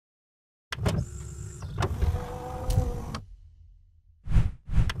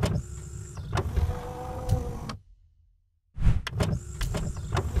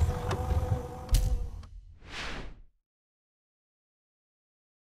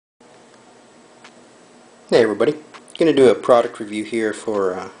Hey everybody, going to do a product review here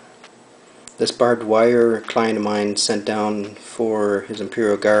for this barbed wire a client of mine sent down for his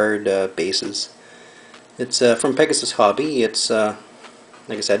Imperial Guard bases. It's from Pegasus Hobby. It's like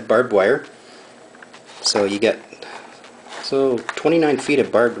I said, barbed wire. So you get 29 feet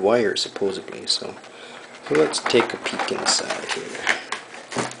of barbed wire supposedly. So let's take a peek inside here.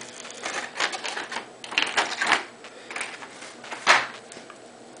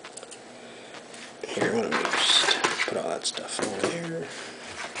 Here, let me just put all that stuff over there.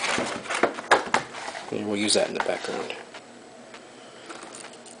 And we'll use that in the background.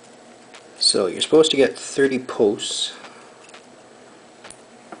 So you're supposed to get 30 posts.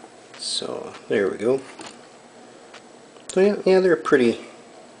 So there we go. So yeah, they're pretty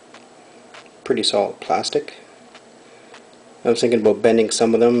solid plastic. I was thinking about bending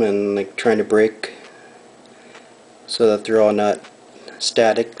some of them and like trying to break so that they're all not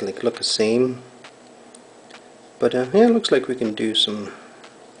static, like look the same. But yeah, it looks like we can do some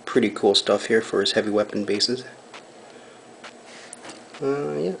pretty cool stuff here for his heavy weapon bases.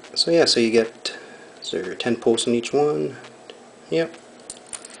 So you get, is there 10 posts in each one? Yep.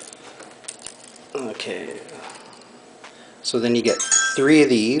 Okay. So then you get 3 of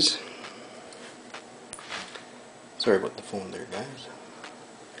these. Sorry about the phone there, guys.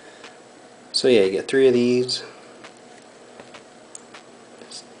 So yeah, you get 3 of these.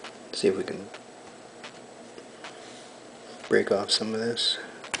 Let's see if we can break off some of this.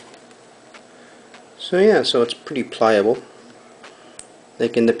 So yeah, so it's pretty pliable.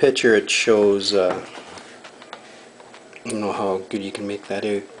 Like in the picture it shows, I don't know how good you can make that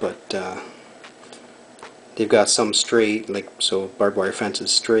out, but they've got some straight, like so barbed wire fence is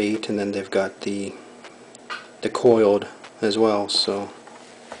straight, and then they've got the coiled as well, so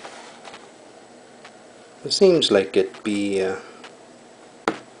it seems like it'd be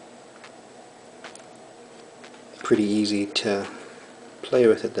pretty easy to play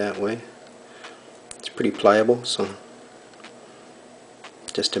with it that way. It's pretty pliable, so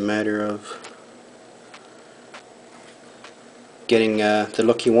just a matter of getting the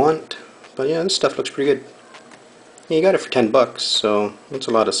look you want. But yeah, this stuff looks pretty good. Yeah, you got it for $10, so that's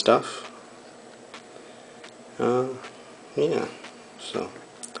a lot of stuff. Yeah, so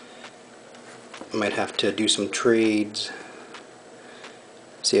I might have to do some trades.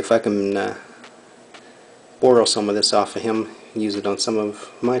 See if I can borrow some of this off of him, use it on some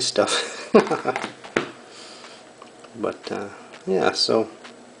of my stuff. But yeah, so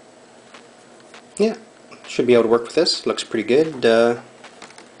yeah, should be able to work with this. Looks pretty good.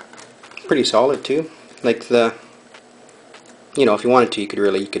 Pretty solid too. Like the, you know, if you wanted to, you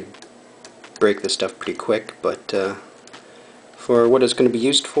could break this stuff pretty quick. But for what it's going to be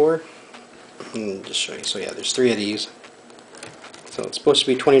used for, I'll just show you. So yeah, there's 3 of these. So it's supposed to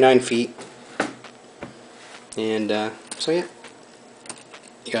be 29 feet. And so yeah,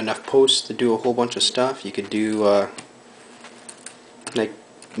 you got enough posts to do a whole bunch of stuff. You could do like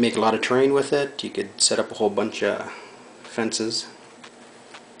make a lot of terrain with it. You could set up a whole bunch of fences.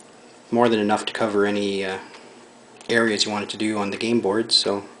 More than enough to cover any areas you wanted to do on the game board.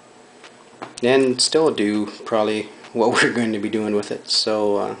 So, and still do probably what we're going to be doing with it.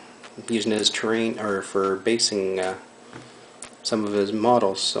 So using it as terrain or for basing some of his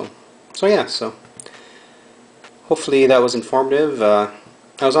models. So yeah. So hopefully that was informative. I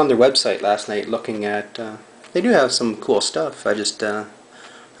was on their website last night looking at. They do have some cool stuff. I just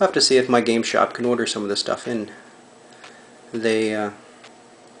have to see if my game shop can order some of this stuff in. They've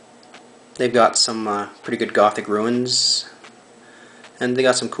got some pretty good gothic ruins, and they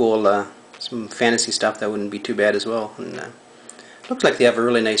got some cool some fantasy stuff that wouldn't be too bad as well. And looks like they have a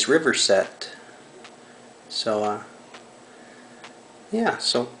really nice river set. So yeah,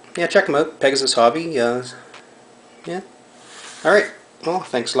 check them out. Pegasus Hobby. Yeah. All right. Well,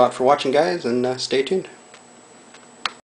 thanks a lot for watching, guys, and stay tuned.